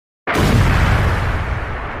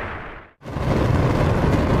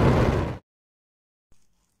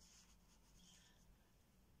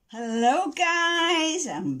Hello guys,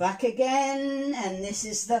 I'm back again and this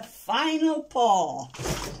is the final pour.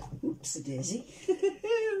 Oops, a daisy.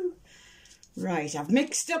 Right, I've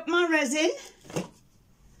mixed up my resin.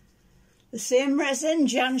 The same resin,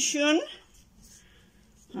 Janshun.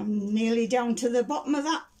 I'm nearly down to the bottom of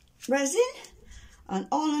that resin and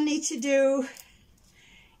all I need to do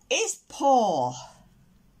is pour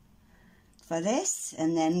for this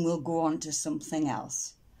and then we'll go on to something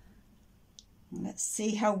else. Let's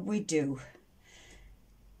see how we do.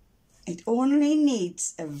 It only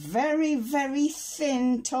needs a very, very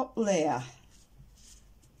thin top layer.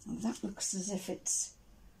 Well, that looks as if it's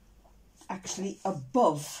actually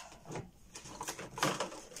above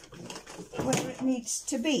where it needs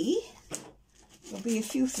to be. There'll be a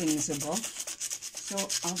few things above. So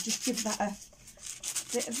I'll just give that a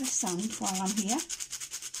bit of a sand while I'm here.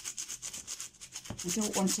 I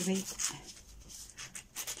don't want to be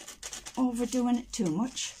overdoing it too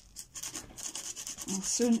much. I'll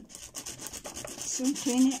soon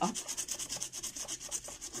clean it up.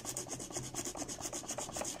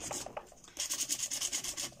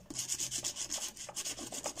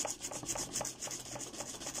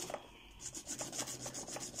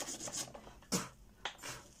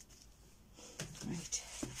 Right,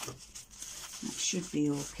 that should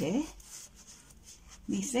be okay,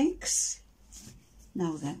 methinks.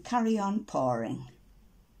 Now then, carry on pouring.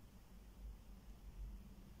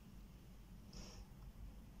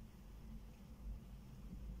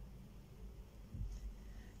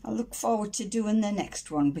 I look forward to doing the next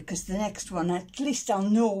one because the next one at least I'll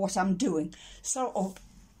know what I'm doing. So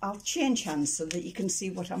I'll change hands so that you can see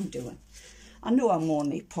what I'm doing. I know I'm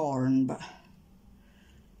only pouring, but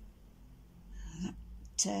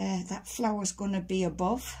that flower's going to be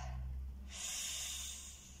above.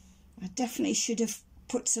 I definitely should have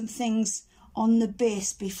put some things on the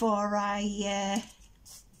base before I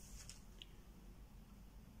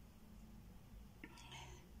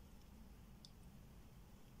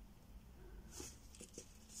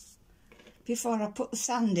put the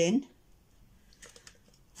sand in.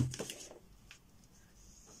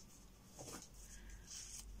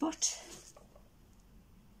 But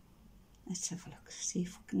let's have a look, see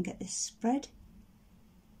if we can get this spread.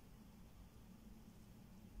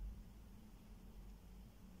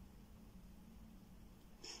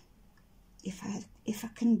 If I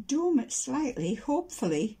can dome it slightly,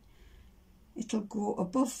 hopefully it'll go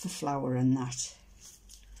above the flower and that.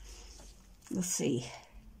 We'll see.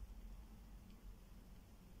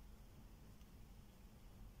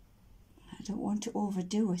 I don't want to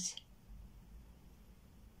overdo it.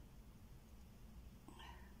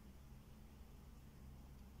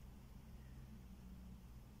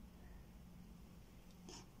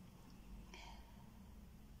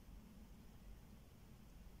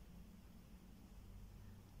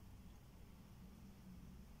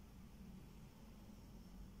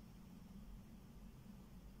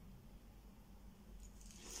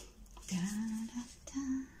 Da, da, da.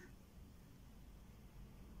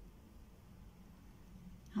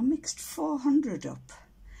 I mixed 400 up.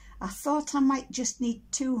 I thought I might just need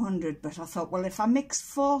 200, but I thought, well, if I mix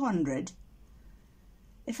 400,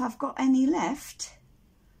 if I've got any left,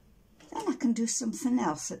 then I can do something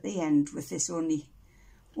else at the end with this only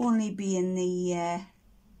being the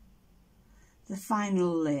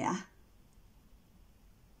final layer.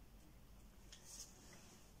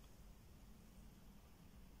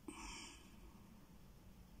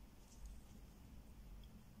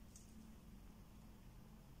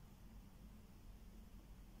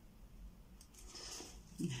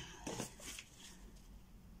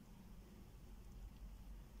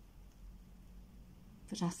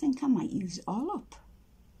 But I think I might use it all up.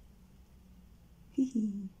 Take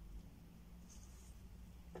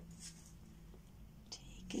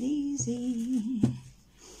it easy.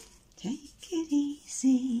 Take it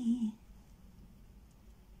easy.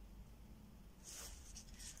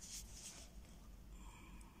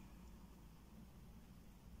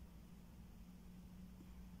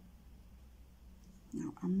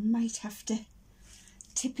 Now I might have to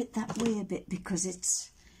tip it that way a bit because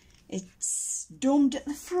it's domed at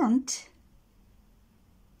the front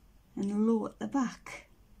and low at the back.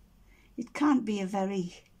 It can't be a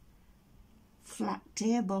very flat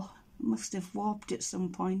table. It must have warped at some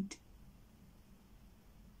point.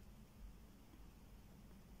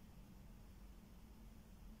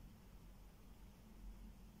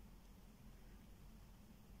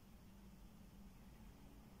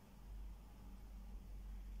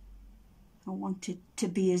 I want it to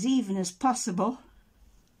be as even as possible.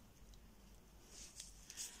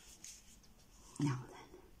 Now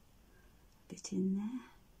then, a bit in there.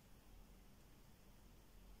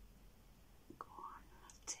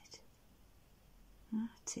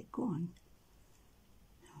 felt it. Go on.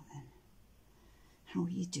 Now then, how are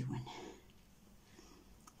you doing?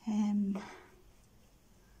 I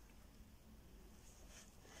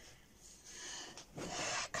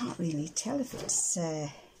can't really tell if it's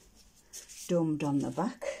domed on the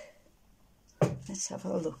back. Let's have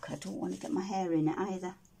a look. I don't want to get my hair in it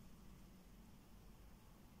either.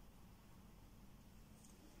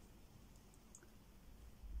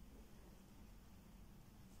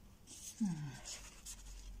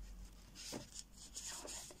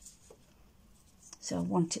 So I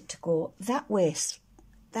want it to go that way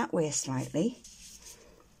slightly.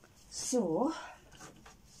 So,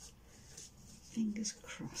 fingers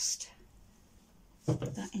crossed.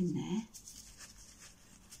 Put that in there.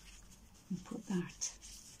 And put that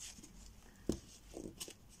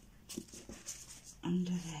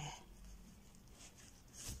under there.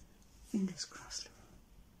 Fingers crossed.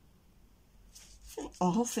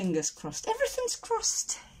 All fingers crossed. Everything's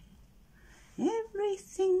crossed.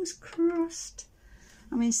 Everything's crossed.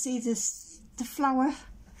 I mean, see this, the flower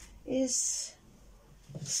is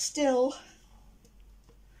still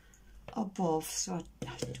above, so I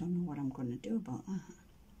don't know what I'm going to do about that.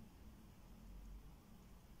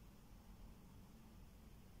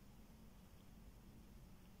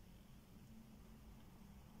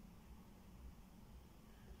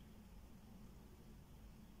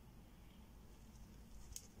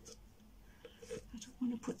 I don't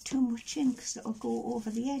want to put too much in because it'll go over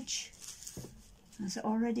the edge. Has it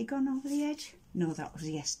already gone over the edge? No, that was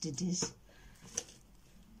yesterday's.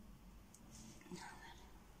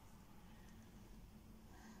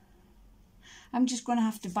 I'm just going to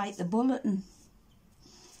have to bite the bullet and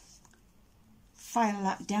file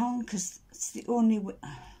that down because it's the only way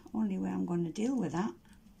I'm going to deal with that.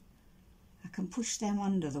 I can push them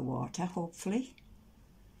under the water, hopefully.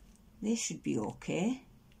 They should be okay.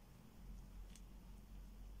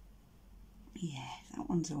 Yeah, that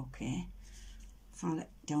one's okay. File it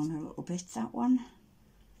down a little bit, that one.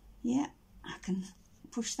 Yeah, I can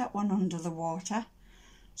push that one under the water.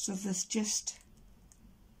 So there's just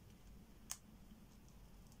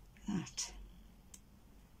that.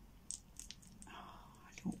 Oh,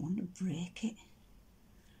 I don't want to break it,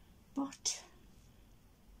 but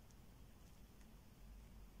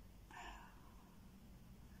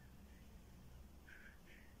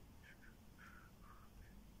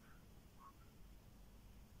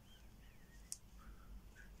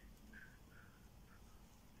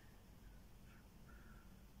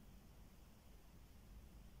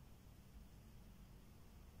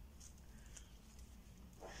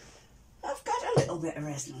I've got a little bit of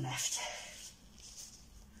resin left.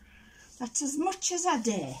 That's as much as I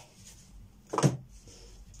dare.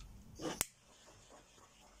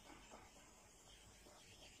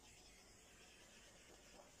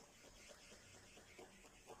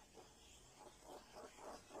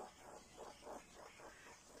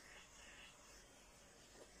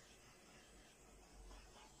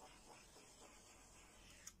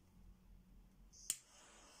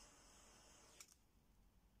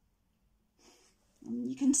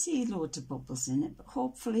 You can see loads of bubbles in it, but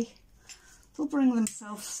hopefully they'll bring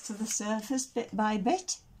themselves to the surface bit by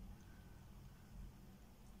bit.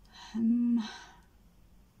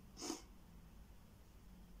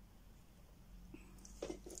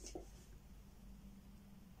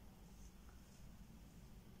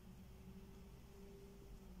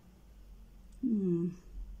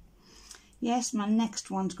 Yes, my next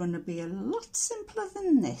one's going to be a lot simpler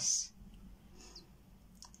than this.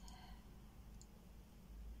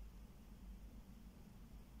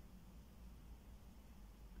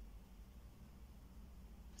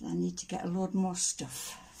 I need to get a load more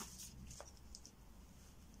stuff.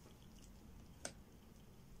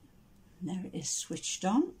 There it is, switched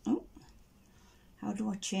on. Oh, how do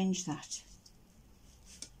I change that?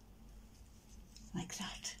 Like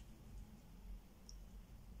that.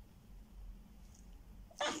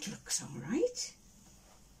 That looks all right.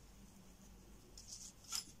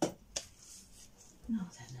 Now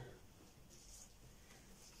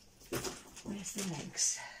then, where's the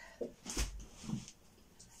legs?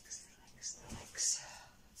 The legs.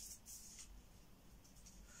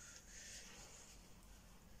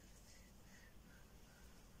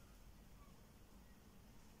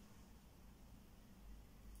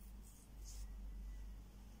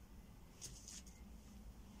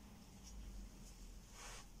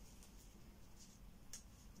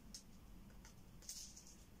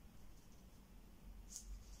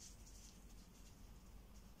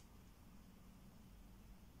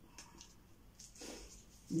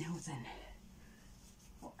 Now then,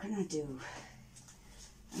 what can I do?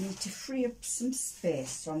 I need to free up some space,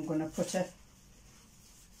 so I'm going to put a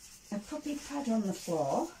a puppy pad on the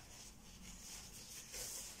floor.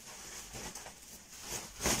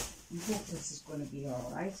 I hope this is going to be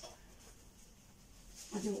alright.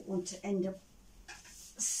 I don't want to end up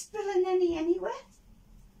spilling any anywhere.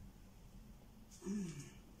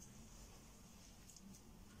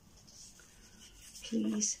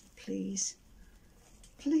 Please, please,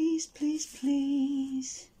 please, please,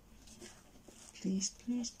 please. Please,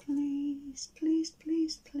 please, please, please,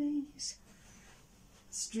 please, please.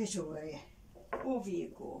 Straight away. Over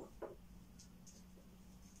you go.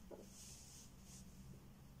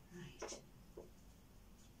 Right.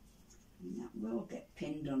 And that will get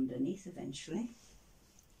pinned underneath eventually.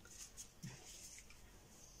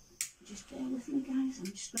 Just bear with me, guys. I'm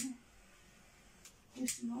just going to do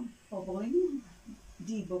some more bubbling,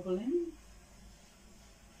 debubbling.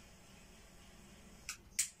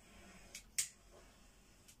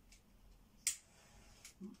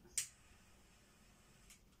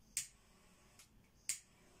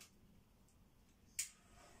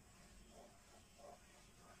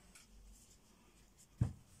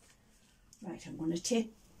 Right, I'm going to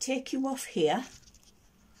take you off here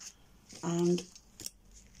and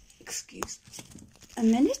excuse a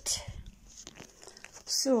minute.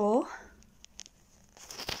 So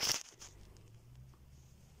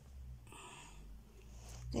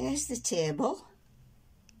there's the table.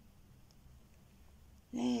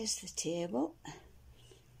 There's the table.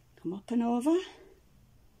 Come up and over.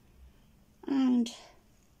 And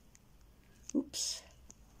oops.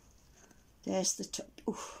 There's the top.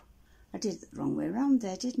 Oof. I did it the wrong way around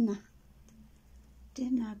there, didn't I?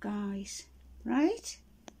 Didn't I, guys? Right?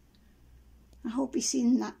 I hope you've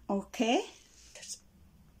seen that okay. Just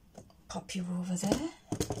pop you over there.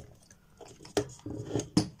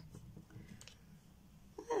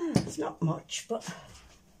 It's not much, but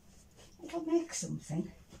it'll make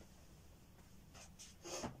something.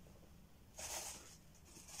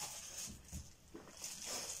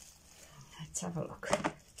 Let's have a look.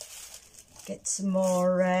 Get some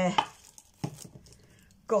more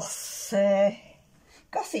goth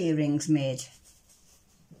earrings made.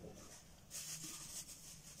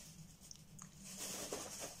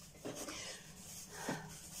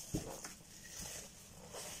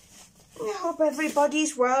 I hope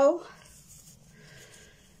everybody's well.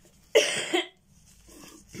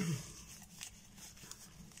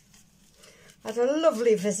 Had a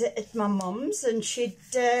lovely visit at my mum's, and she'd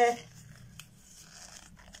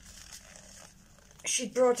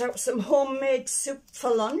brought out some homemade soup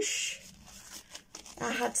for lunch.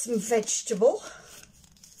 I had some vegetable,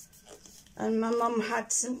 and my mum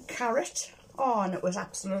had some carrot. Oh, and it was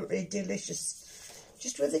absolutely delicious,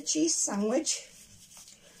 just with a cheese sandwich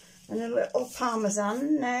and a little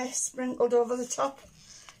parmesan sprinkled over the top.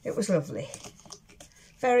 It was lovely,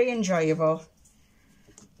 very enjoyable.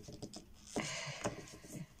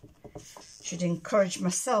 Should encourage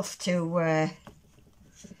myself to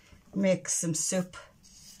make some soup.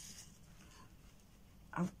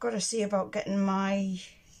 I've got to see about getting my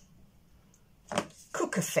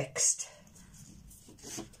cooker fixed.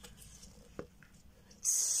 It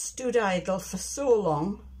stood idle for so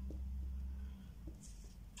long.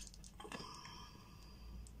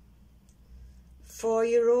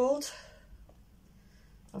 Four-year-old.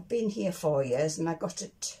 I've been here 4 years and I got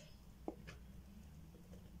it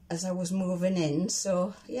as I was moving in,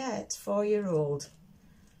 so yeah, it's 4-year-old.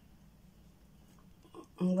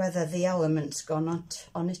 And whether the element's gone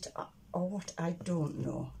on it or what, I don't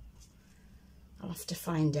know. I'll have to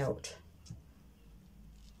find out,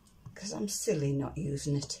 because I'm silly not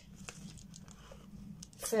using it.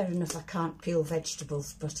 Fair enough, I can't peel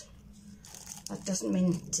vegetables, but that doesn't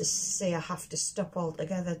mean to say I have to stop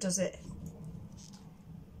altogether, does it?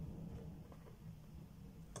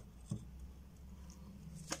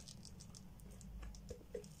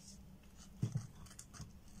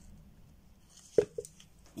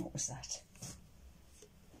 What was that?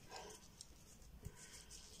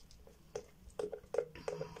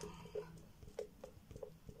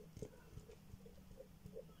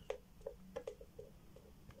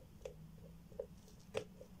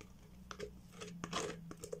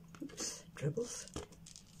 Oops, dribbles.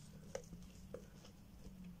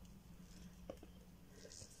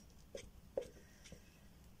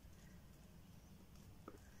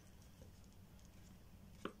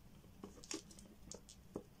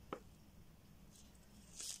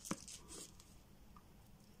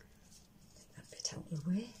 Out of the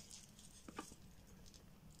way.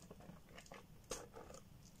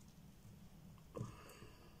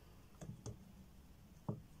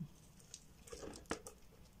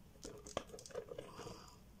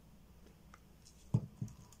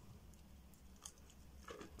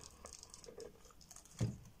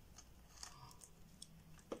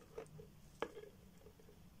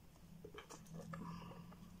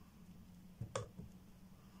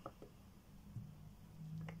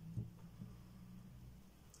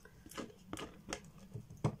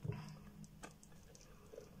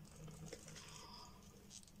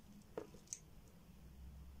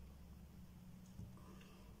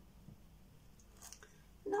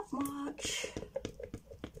 Not much.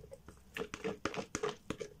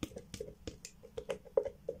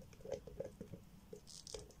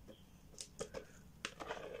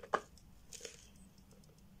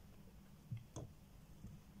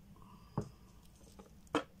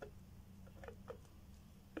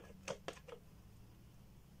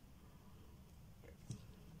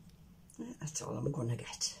 That's all I'm gonna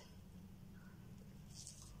get.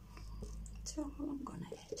 That's all I'm gonna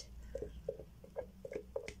get.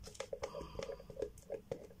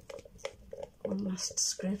 One last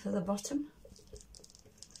scrape of the bottom.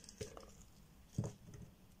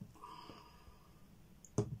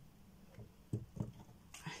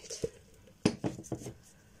 Right.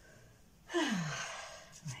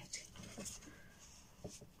 Right.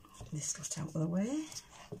 This got out of the way.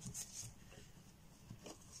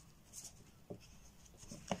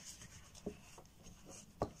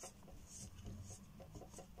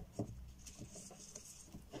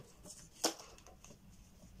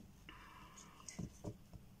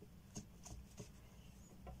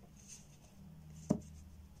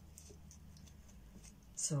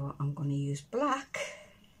 So I'm going to use black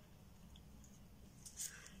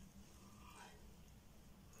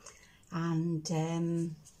and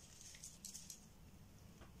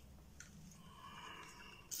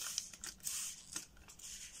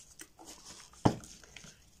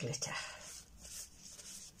glitter.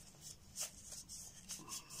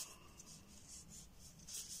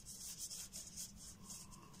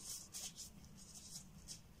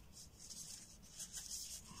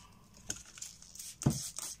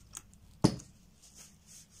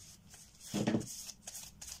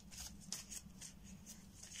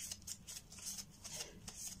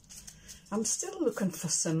 I'm still looking for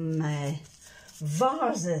some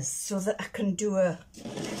vases so that I can do a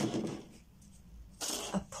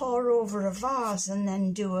pour over a vase and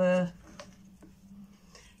then do a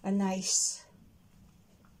nice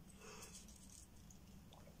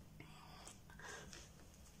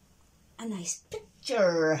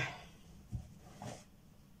picture.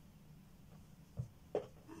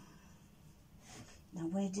 Now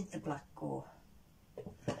where did the black go?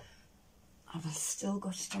 I've still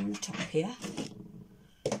got it on the top here.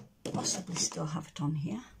 Possibly still have it on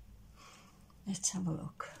here. Let's have a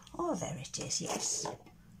look. Oh, there it is, yes.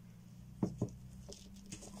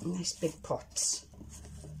 Nice big pots.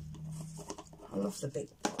 I love the big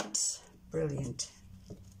pots. Brilliant.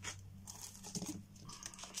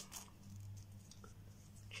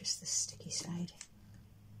 Just the sticky side.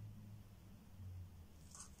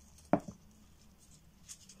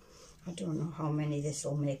 I don't know how many this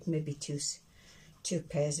will make, maybe two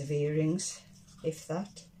pairs of earrings, if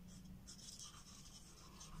that.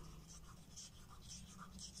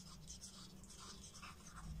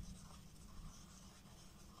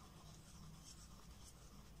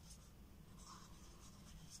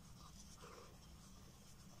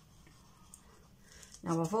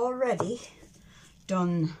 Now I've already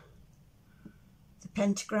done the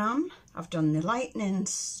pentagram, I've done the lightning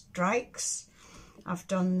strikes, I've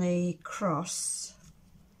done the cross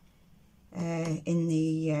in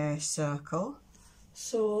the circle,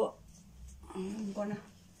 so I'm gonna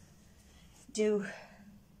do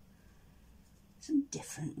some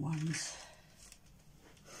different ones.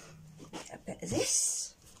 Get a bit of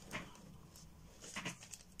this.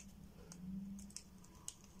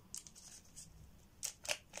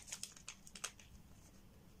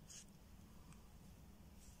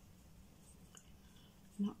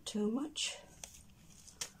 Not too much.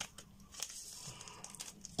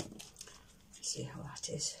 See how that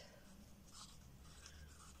is.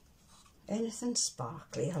 Anything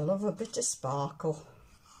sparkly. I love a bit of sparkle,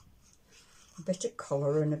 a bit of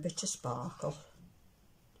colour and a bit of sparkle.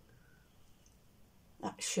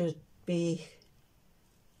 That should be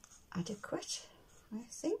adequate, I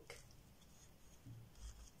think.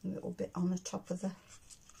 A little bit on the top of the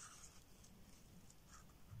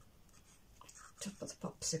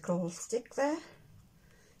popsicle stick there.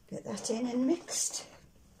 Get that in and mixed.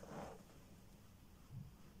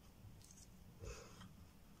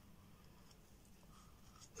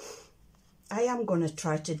 I am going to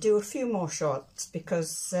try to do a few more shots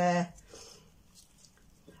because a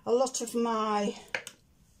lot of my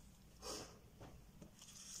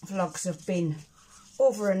vlogs have been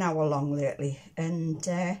over an hour long lately, and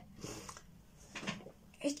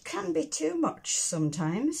it can be too much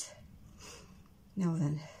sometimes. Now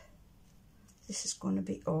then, this is going to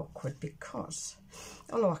be awkward because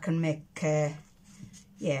although I can make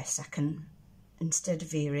yes, I can, instead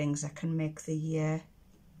of earrings I can make the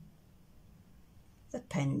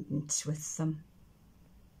pendants with them.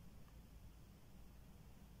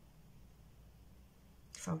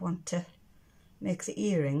 if I want to make the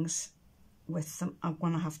earrings with them, I'm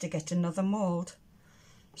going to have to get another mould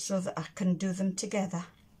so that I can do them together.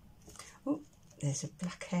 Oh, there's a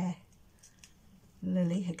black hair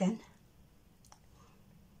lily again.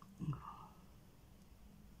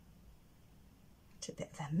 It's a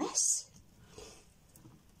bit of a mess.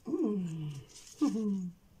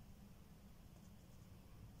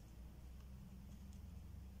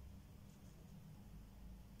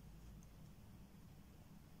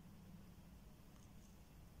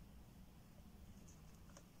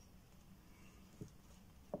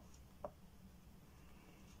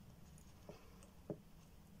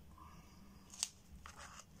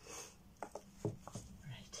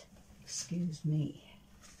 Excuse me.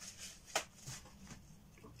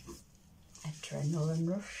 Adrenaline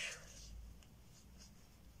rush.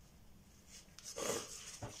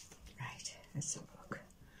 Right, let's have a look.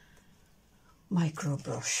 Micro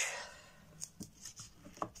brush.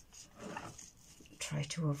 Try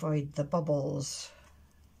to avoid the bubbles.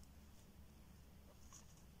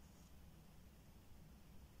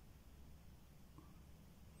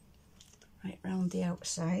 Right round the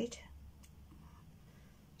outside.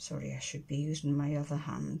 Sorry, I should be using my other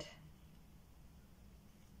hand.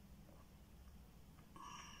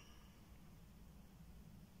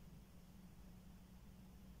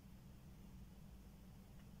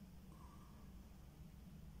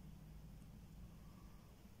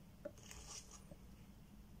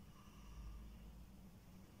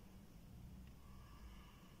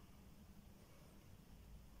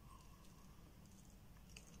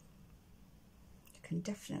 You can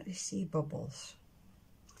definitely see bubbles.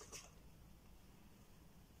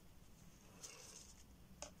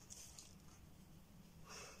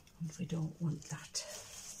 And we don't want that.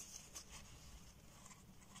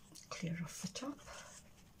 Clear off the top.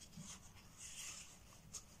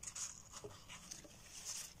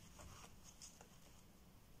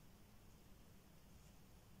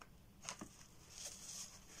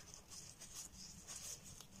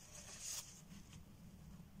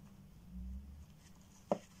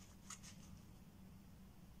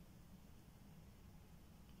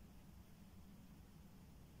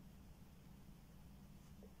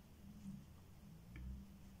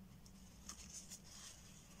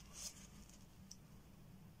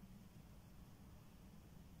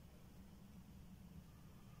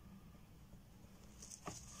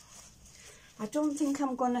 I don't think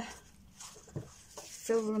I'm going to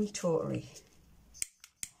fill them totally.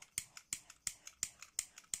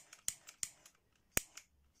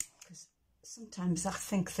 Because sometimes I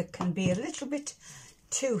think they can be a little bit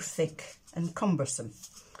too thick and cumbersome.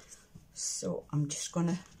 So I'm just going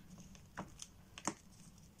to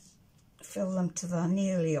fill them to the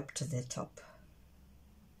nearly up to the top.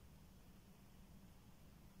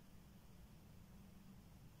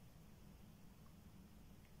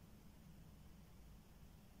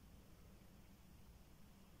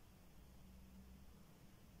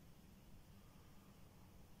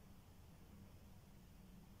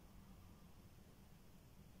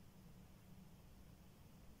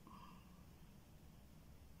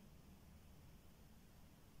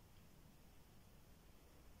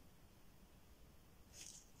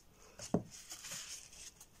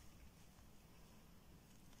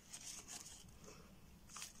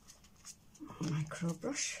 Micro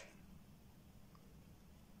brush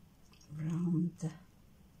around the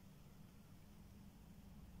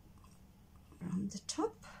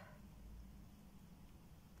top.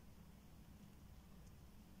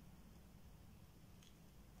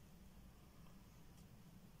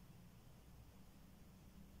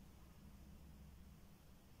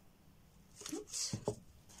 Oops,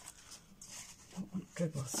 don't want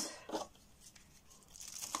dribbles.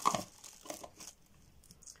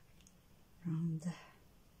 Around the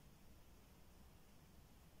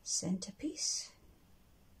centerpiece.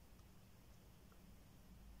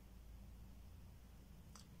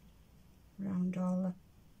 Around all the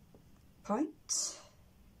points.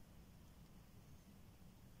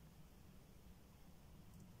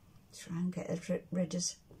 Try and get rid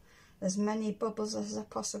of as many bubbles as I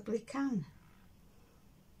possibly can,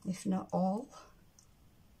 if not all.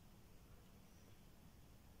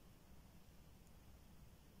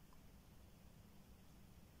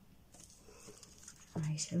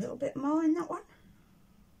 Right, a little bit more in that one.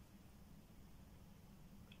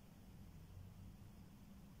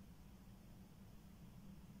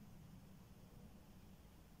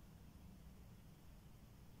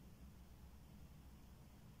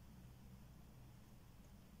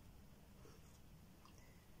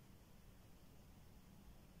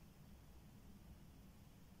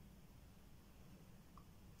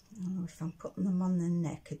 if I'm putting them on the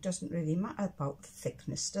neck, it doesn't really matter about the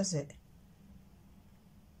thickness, does it?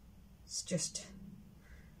 It's just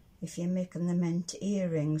if you're making them into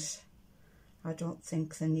earrings, I don't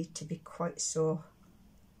think they need to be quite so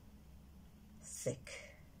thick.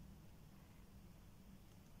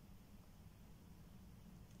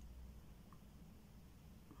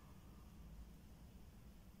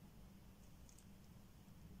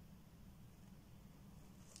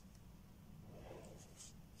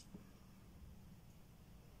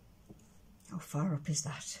 How far up is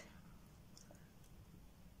that?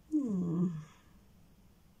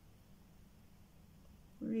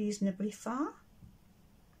 Reasonably far.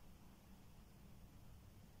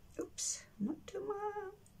 Oops, not too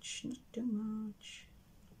much, not too much.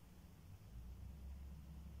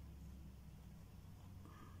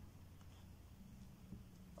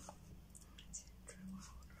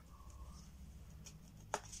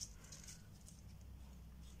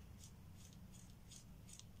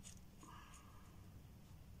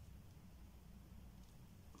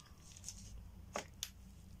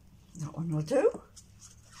 That one will do.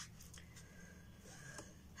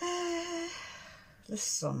 The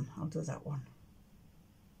sun, I'll do that one.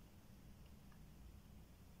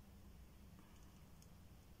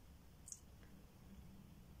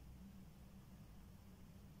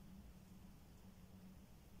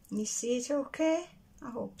 You see it okay? I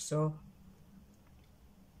hope so.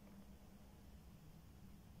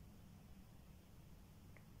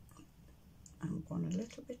 I'm going a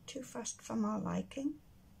little bit too fast for my liking.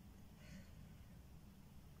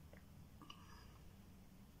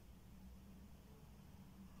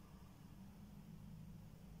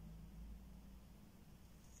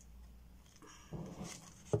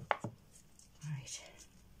 Right,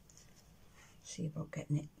 see about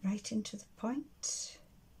getting it right into the point.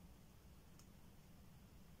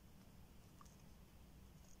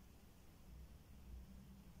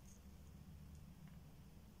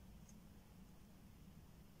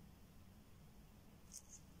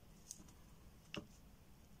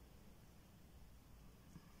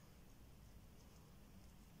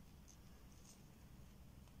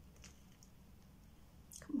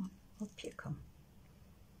 Come on, up you come.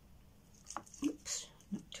 Oops,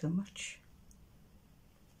 not too much.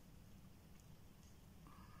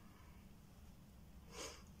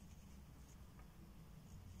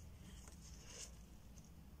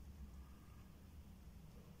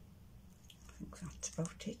 I think that's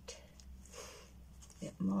about it. A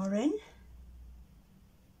bit more in.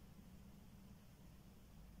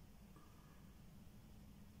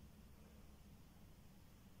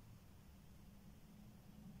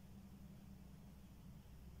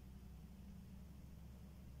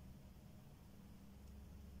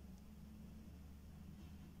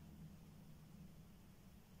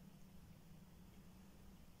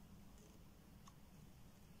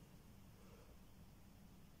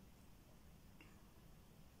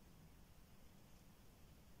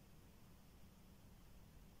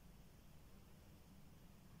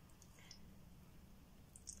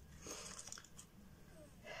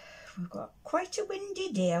 We've got quite a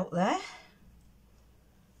windy day out there,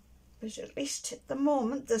 but at least at the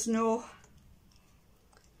moment there's no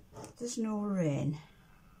rain.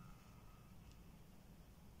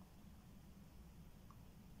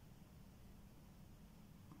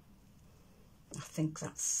 I think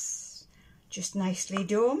that's just nicely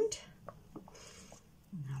domed.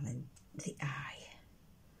 Now then, the eye.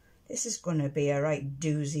 This is going to be a right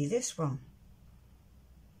doozy, this one.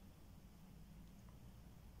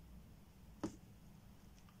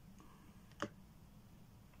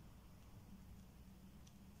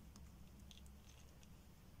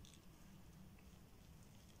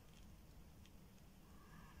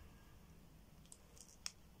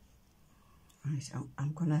 Right,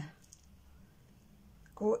 I'm going to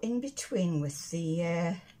go in between with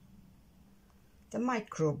the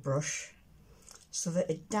micro brush so that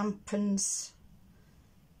it dampens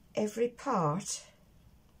every part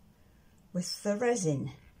with the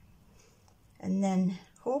resin, and then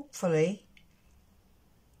hopefully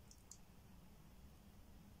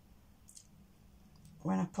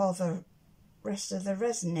when I pour the rest of the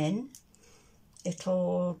resin in,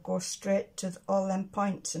 it'll go straight to all them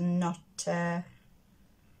points and not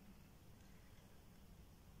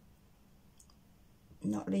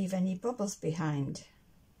leave any bubbles behind.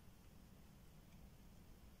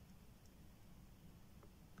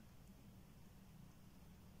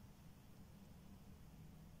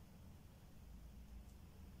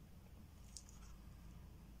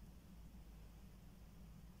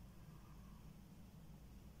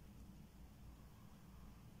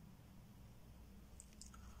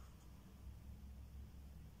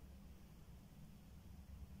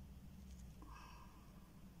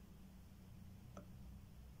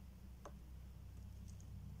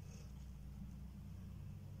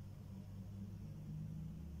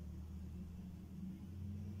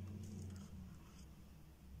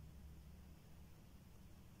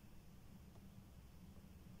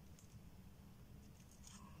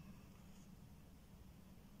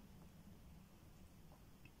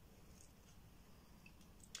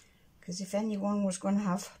 because if anyone was going to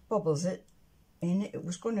have bubbles in it, it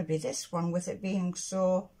was going to be this one, with it being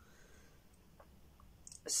so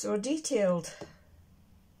detailed.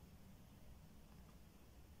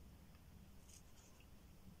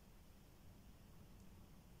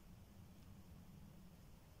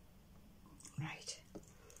 Right,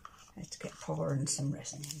 let's get pouring some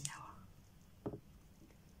resin in now.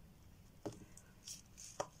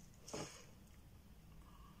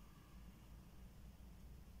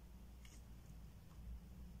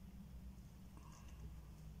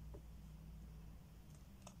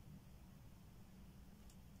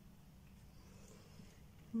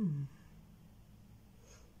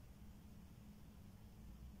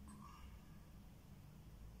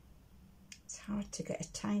 It's hard to get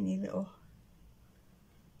a tiny little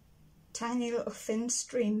thin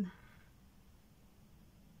stream.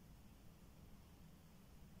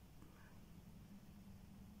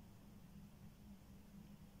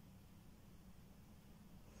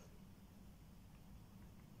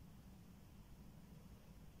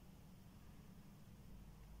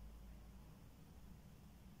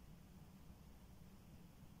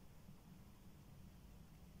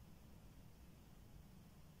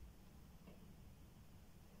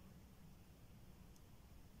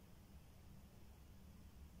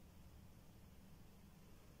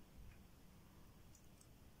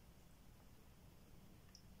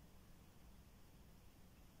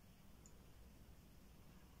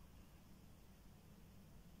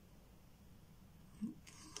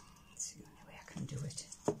 That's the only way I can do it.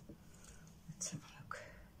 Let's have a look.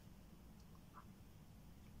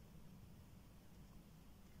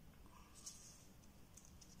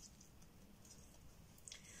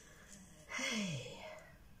 Hey.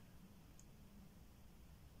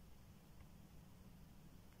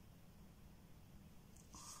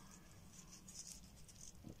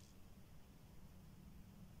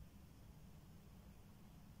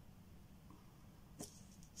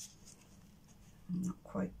 Not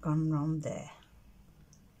quite gone round there.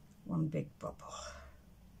 One big bubble.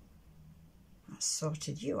 I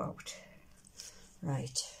sorted you out.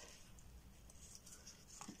 Right.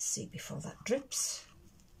 Let's see before that drips.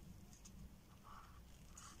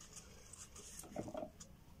 Oh,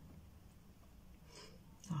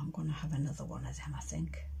 I'm going to have another one of them, I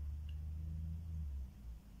think.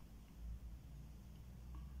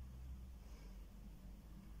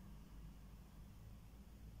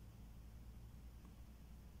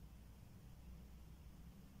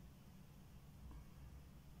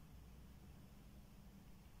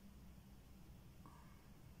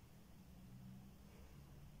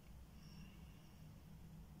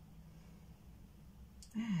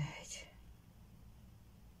 Right.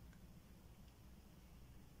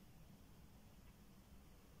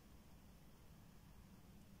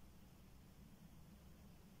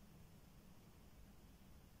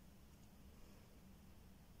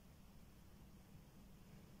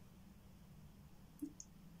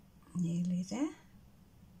 Nearly there.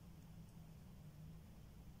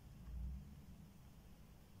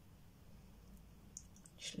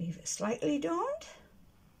 Just leave it slightly domed.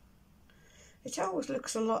 It always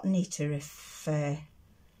looks a lot neater if the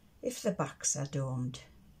backs are domed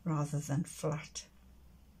rather than flat.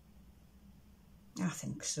 I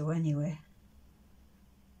think so anyway.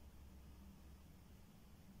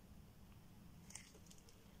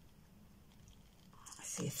 Let's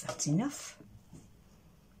see if that's enough.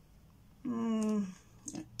 A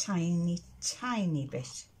tiny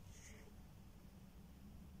bit.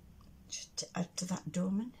 Just to add to that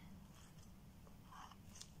doming.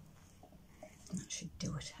 That should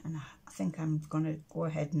do it. And I think I'm going to go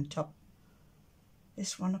ahead and top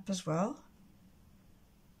this one up as well.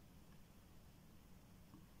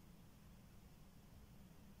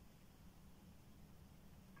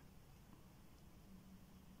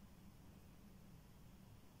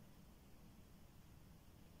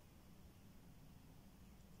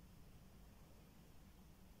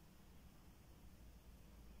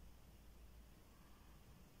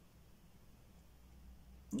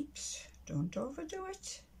 Oops, don't overdo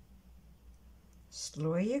it.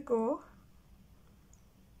 Slower you go,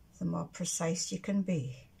 the more precise you can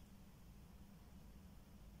be.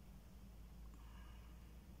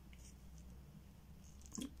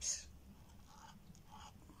 Oops.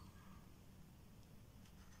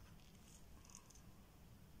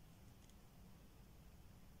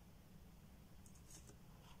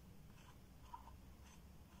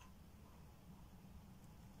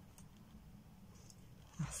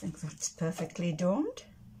 I think that's perfectly domed.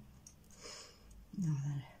 Now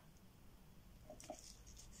then,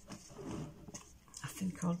 I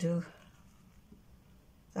think I'll do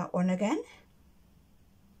that one again.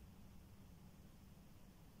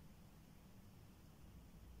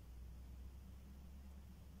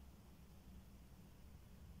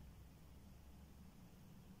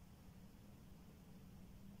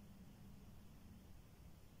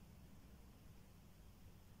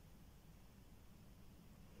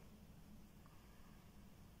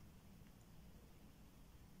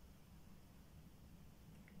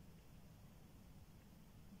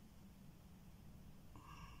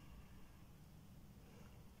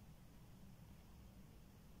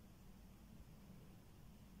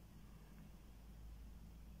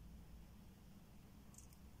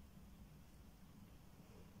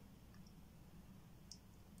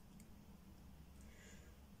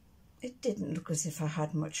 it didn't look as if I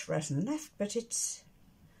had much resin left, but it's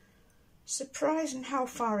surprising how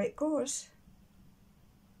far it goes.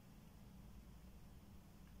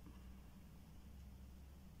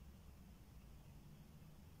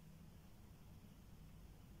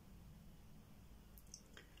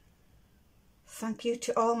 Thank you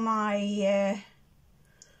to all my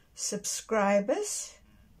subscribers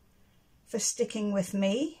for sticking with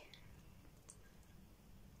me,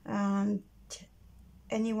 and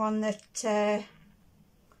anyone that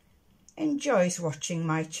enjoys watching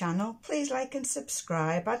my channel, please like and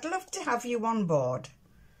subscribe. I'd love to have you on board.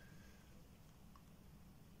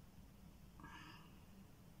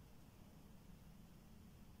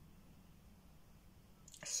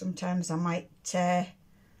 Sometimes I might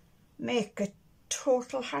make a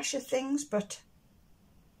total hash of things, but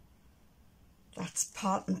that's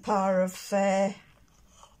part and parcel of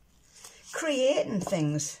creating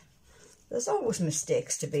things. There's always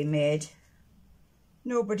mistakes to be made.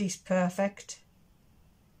 Nobody's perfect.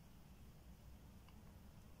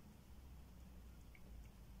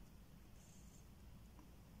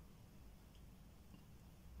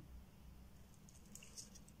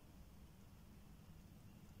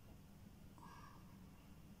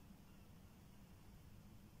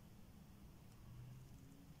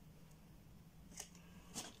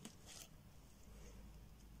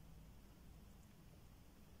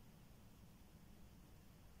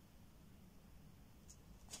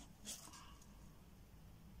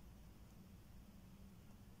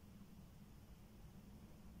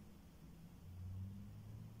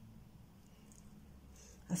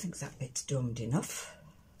 I think that bit's domed enough.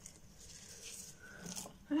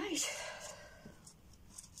 Right,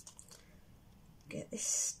 get this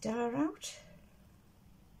star out.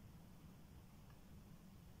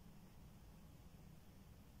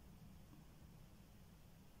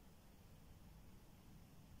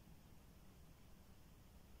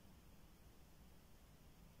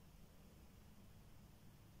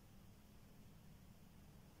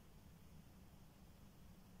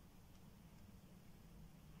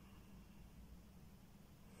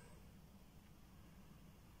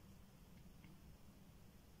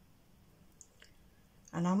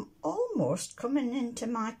 And I'm almost coming into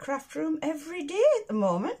my craft room every day at the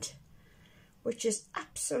moment, which is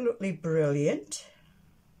absolutely brilliant.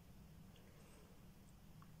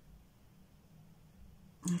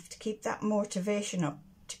 I have to keep that motivation up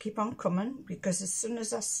to keep on coming, because as soon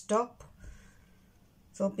as I stop,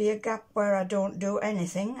 there'll be a gap where I don't do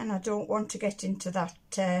anything, and I don't want to get into that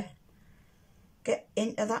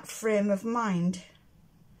frame of mind,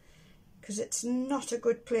 because it's not a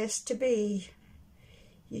good place to be.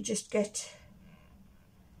 You just get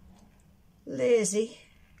lazy.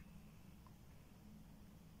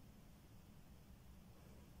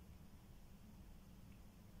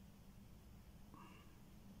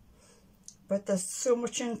 But there's so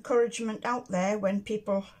much encouragement out there when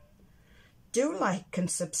people do like and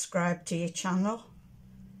subscribe to your channel.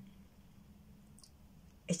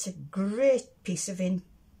 It's a great piece of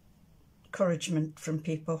encouragement from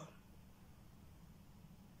people.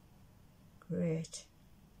 Great.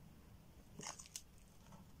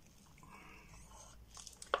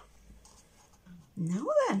 Now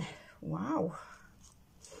then, wow.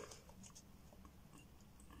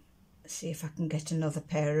 See if I can get another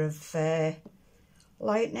pair of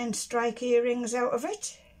lightning strike earrings out of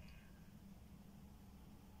it.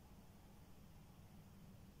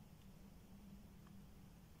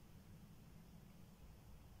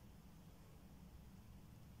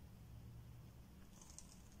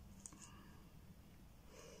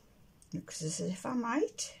 Looks as if I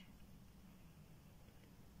might.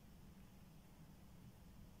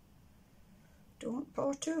 Don't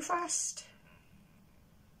pour too fast.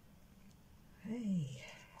 Hey,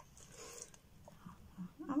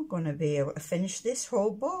 I'm going to be able to finish this whole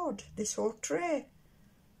board, this whole tray.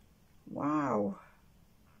 Wow.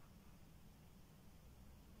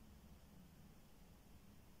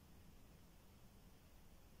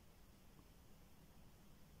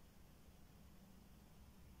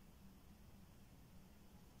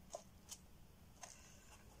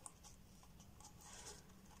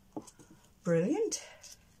 Brilliant.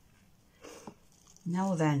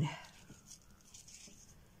 Now then,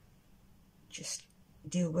 just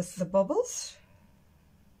deal with the bubbles.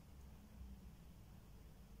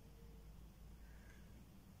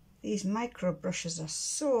 These micro brushes are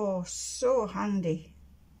so handy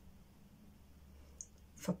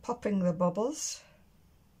for popping the bubbles,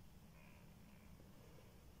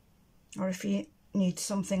 or if you need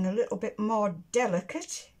something a little bit more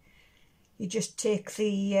delicate, you just take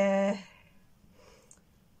the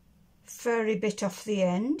furry bit off the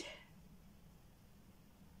end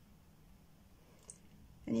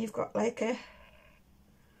and you've got like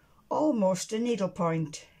almost a needle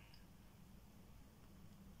point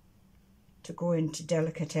to go into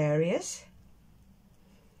delicate areas,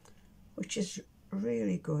 which is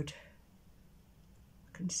really good.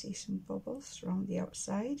 I can see some bubbles around the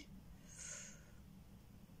outside.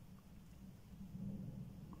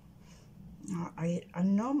 Now, I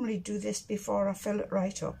normally do this before I fill it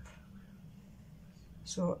right up,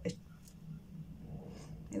 so it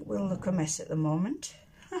will look a mess at the moment.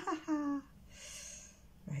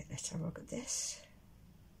 Right, let's have a look at this.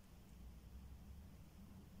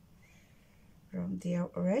 Around the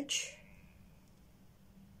outer edge.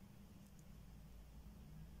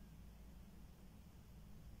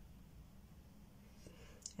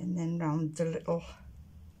 And then round the little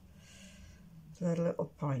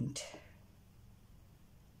point.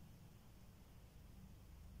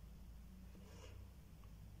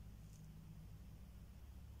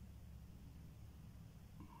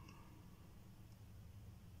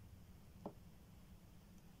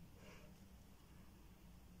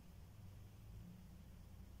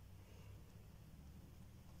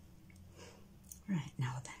 Right,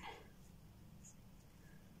 now then.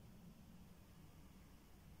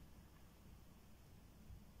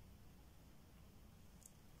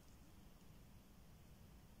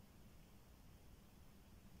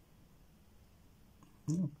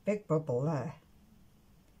 Big bubble there.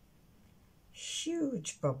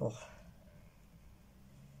 Huge bubble.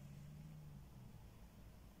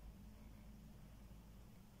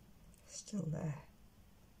 Still there.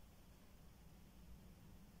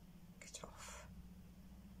 Get off.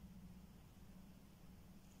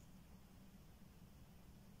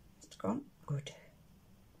 It's gone. Good.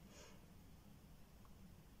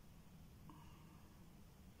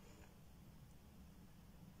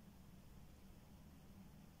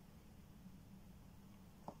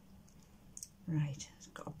 Right, it's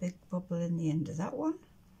got a big bubble in the end of that one.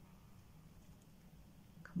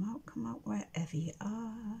 Come out wherever you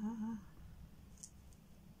are.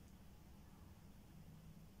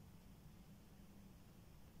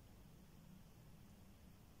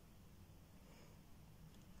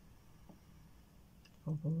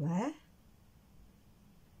 Bubble there.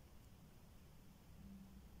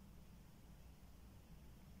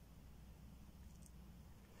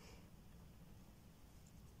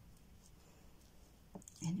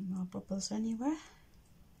 Any more bubbles anywhere?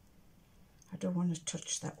 I don't want to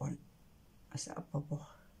touch that one. Is that a bubble?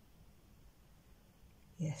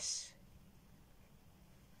 Yes.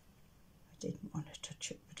 I didn't want to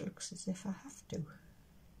touch it, but it looks as if I have to.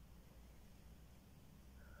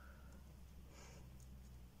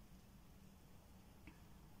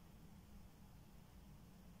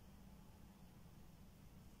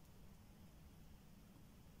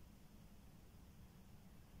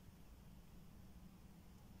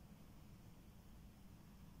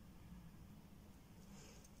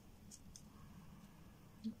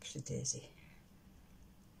 Oopsie daisy.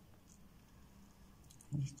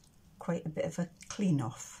 Need quite a bit of a clean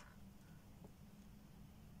off.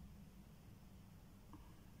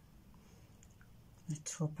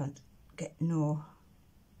 Let's hope I get no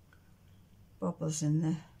bubbles in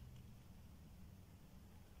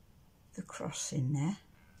the cross in there.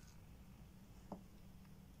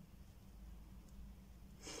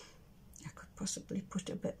 I could possibly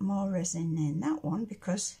put a bit more resin in that one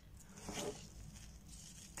because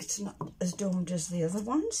it's not as domed as the other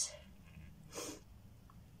ones.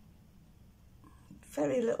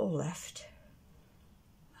 Very little left.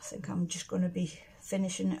 I think I'm just going to be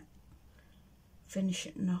finishing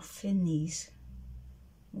off in these.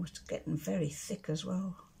 Oh, it's getting very thick as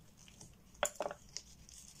well.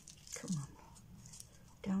 Come on,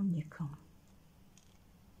 down you come.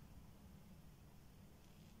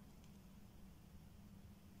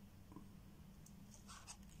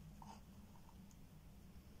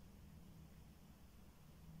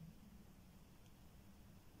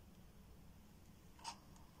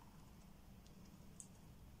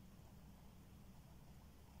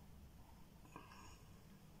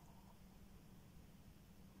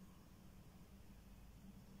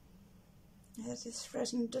 Yeah, this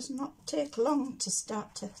resin does not take long to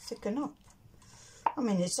start to thicken up. I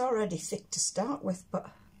mean, it's already thick to start with,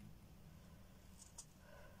 but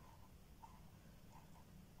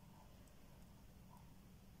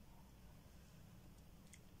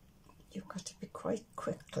you've got to be quite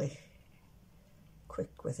quick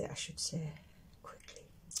with it, I should say, quickly.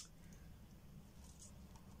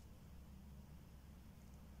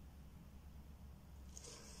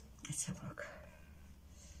 Let's have a look.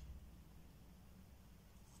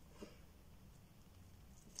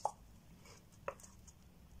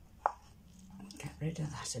 rid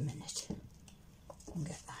of that a minute and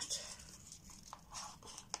get that.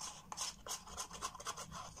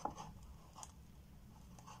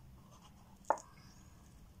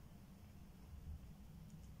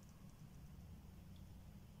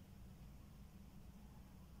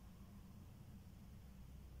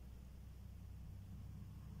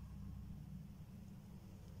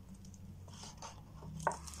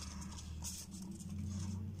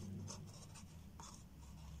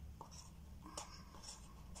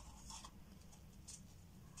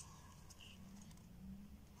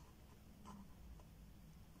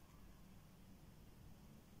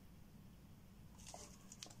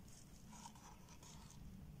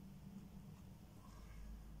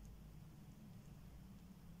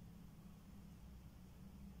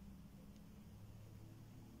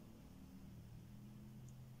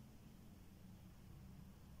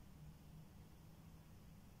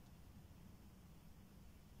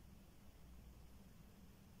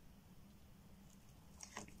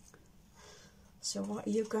 So what are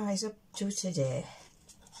you guys up to today?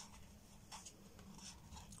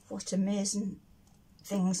 What amazing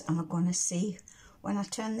things am I going to see when I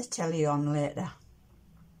turn the telly on later?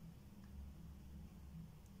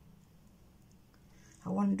 I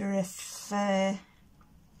wonder if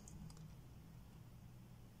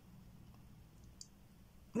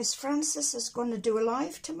Miss Frances is going to do a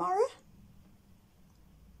live tomorrow.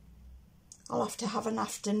 I'll have to have an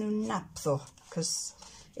afternoon nap though, because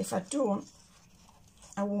if I don't,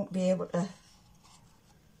 I won't be able to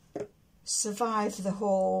survive the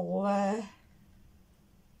whole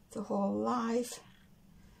live,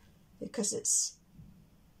 because it's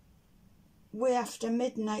way after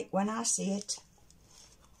midnight when I see it.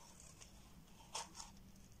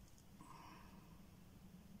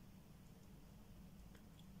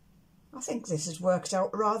 I think this has worked out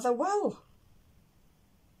rather well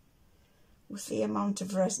with the amount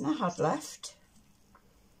of resin I had left.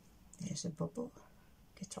 There's a bubble.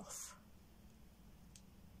 Get off.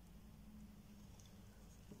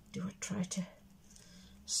 Do I try to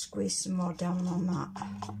squeeze some more down on that?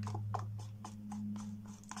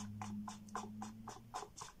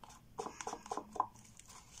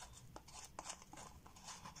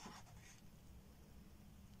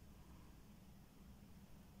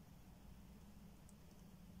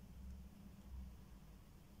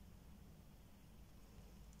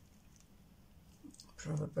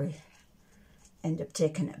 Probably end up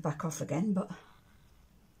taking it back off again, but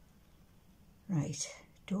right,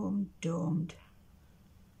 domed,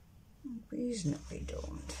 reasonably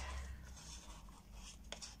domed.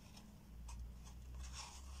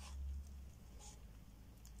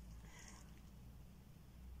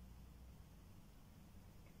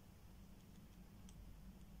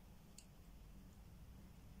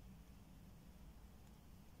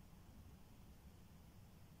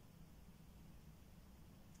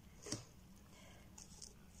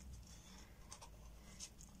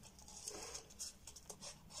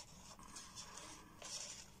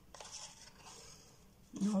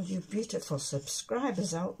 All you beautiful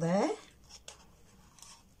subscribers out there,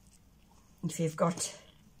 if you've got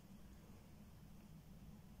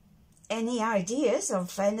any ideas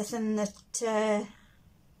of anything that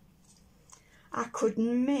I could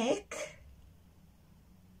make,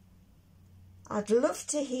 I'd love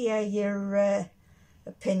to hear your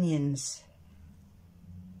opinions.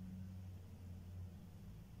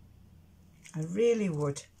 I really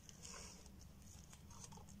would.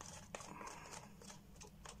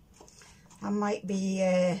 I might be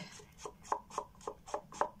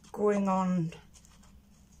going on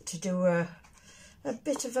to do a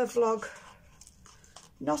bit of a vlog,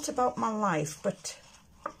 not about my life, but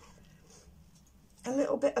a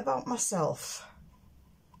little bit about myself,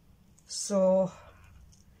 so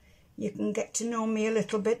you can get to know me a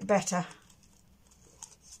little bit better.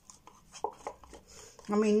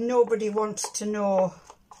 I mean, nobody wants to know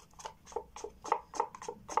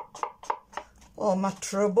all my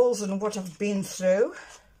troubles and what I've been through,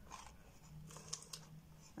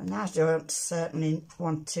 and I don't certainly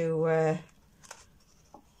want to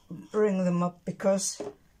bring them up, because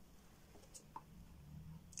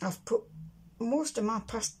I've put most of my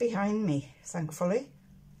past behind me, thankfully.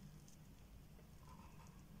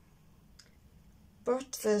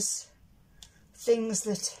 But there's things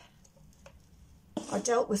that I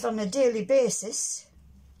dealt with on a daily basis,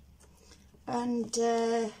 and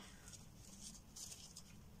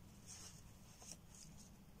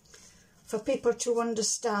for people to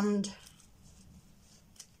understand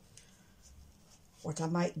what I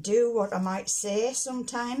might do, what I might say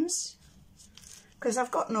sometimes, because I've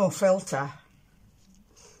got no filter.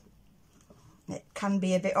 It can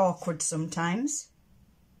be a bit awkward sometimes.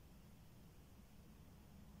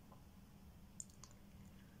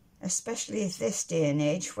 especially at this day and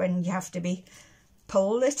age when you have to be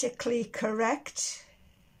politically correct.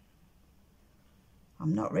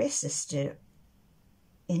 I'm not racist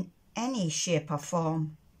in any shape or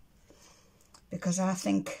form, because I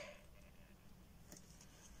think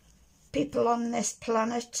people on this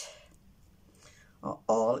planet are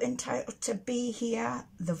all entitled to be here.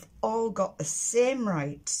 They've all got the same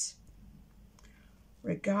rights,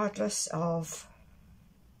 regardless of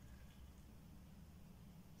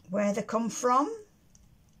where they come from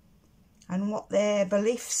and what their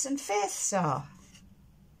beliefs and faiths are.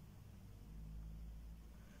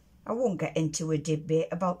 I won't get into a debate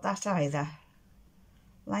about that either.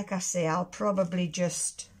 Like I say, I'll probably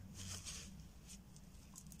just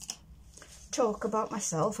talk about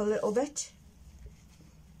myself a little bit.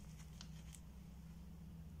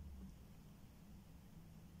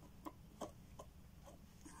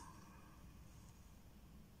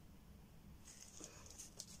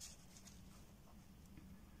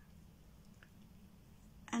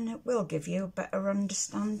 And it will give you a better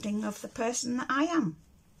understanding of the person that I am.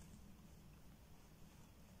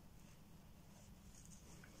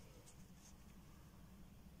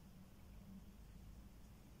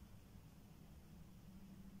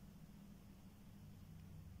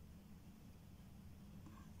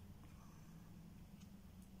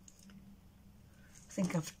 I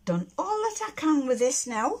think I've done all that I can with this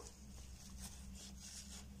now.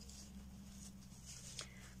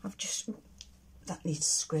 That needs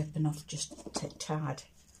scraping off just a tad.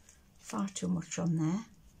 Far too much on there.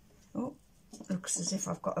 Oh, looks as if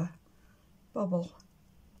I've got a bubble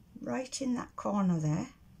right in that corner there.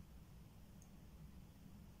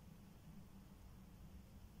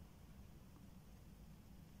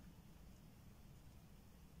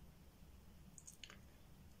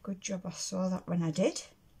 Good job I saw that when I did.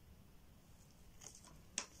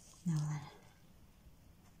 Now then,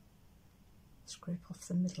 scrape off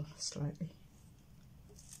the middle slightly.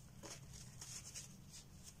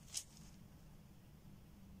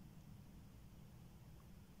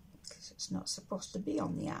 Because it's not supposed to be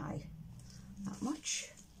on the eye that much.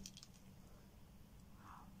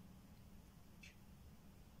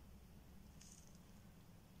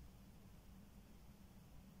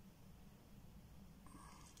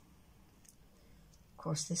 Of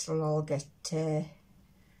course, this will all get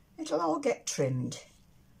it'll all get trimmed.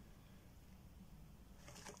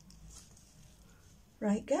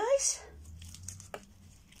 Right, guys,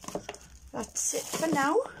 that's it for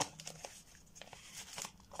now.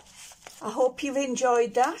 I hope you've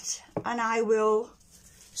enjoyed that, and I will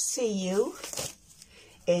see you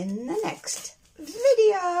in the next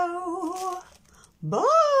video.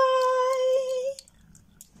 Bye.